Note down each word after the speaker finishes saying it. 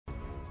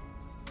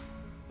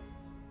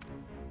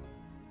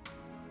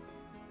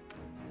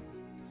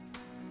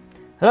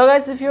Hello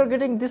guys, if you are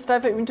getting this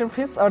type of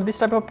interface or this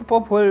type of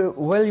pop-up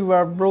while you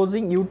are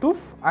browsing YouTube,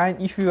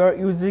 and if you are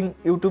using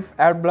YouTube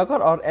ad blocker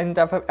or any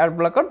type of ad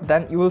blocker,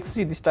 then you will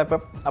see this type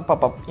of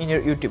pop-up in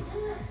your YouTube.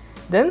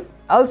 Then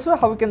also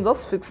how we can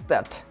just fix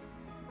that.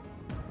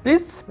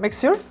 Please make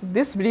sure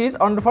this video is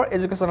only for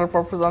educational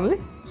purpose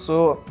only,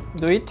 so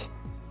do it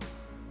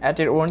at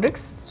your own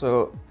risk.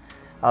 So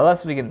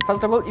let's begin.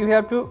 First of all, you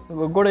have to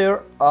go to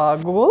your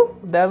Google,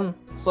 then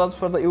search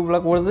for the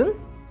ublock version.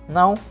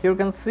 Now here you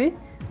can see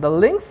the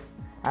links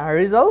and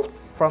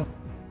results from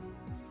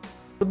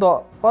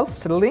the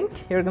first link.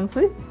 Here you can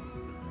see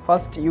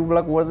first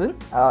ublock version.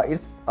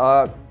 It's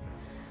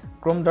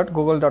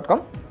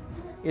chrome.google.com.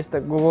 It's the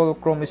Google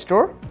Chrome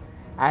store,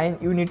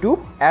 and you need to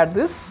add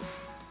this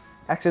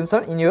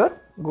extension in your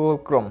Google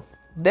Chrome.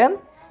 Then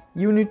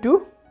you need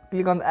to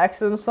click on the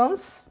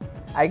extensions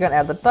icon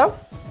at the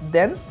top,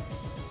 then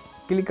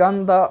click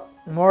on the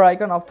more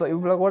icon of the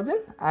ublock version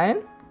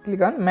and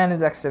click on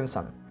manage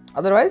extension.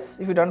 Otherwise,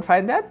 if you don't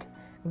find that,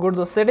 go to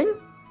the setting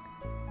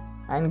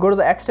and go to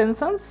the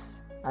extensions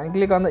and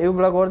click on the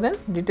ublock version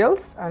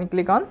details and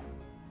click on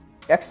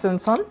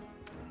extension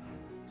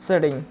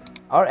setting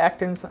or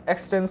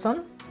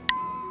extension,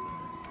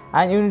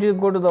 and you need to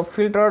go to the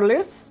filter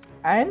list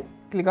and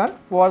click on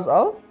pause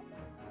all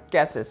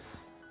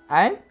caches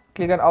and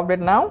click on update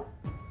now,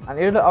 and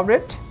it will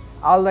update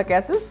all the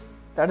caches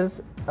that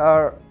is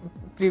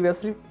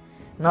previously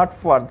not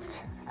forged,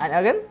 and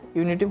again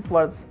you need to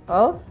forge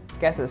all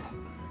caches.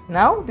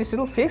 Now this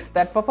will fix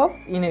that pop-up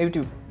in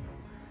YouTube,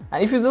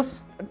 and if you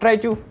just try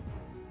to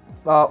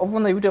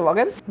open the YouTube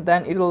again,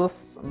 then it will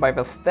just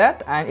bypass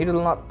that and it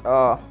will not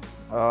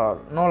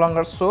no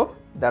longer show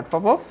that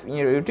pop-up in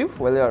your YouTube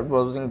while you are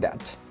browsing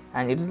that,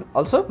 and it will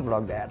also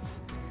block the ads.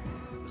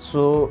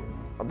 So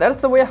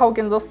that's the way how you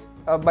can just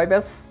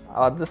bypass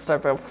this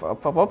type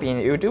of pop-up in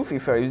YouTube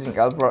if you are using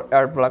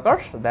ad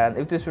blocker. Then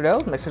if this video,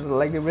 make sure to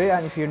like the video,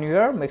 and if you're new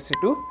here, make sure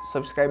to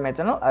subscribe my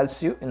channel. I'll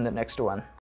see you in the next one.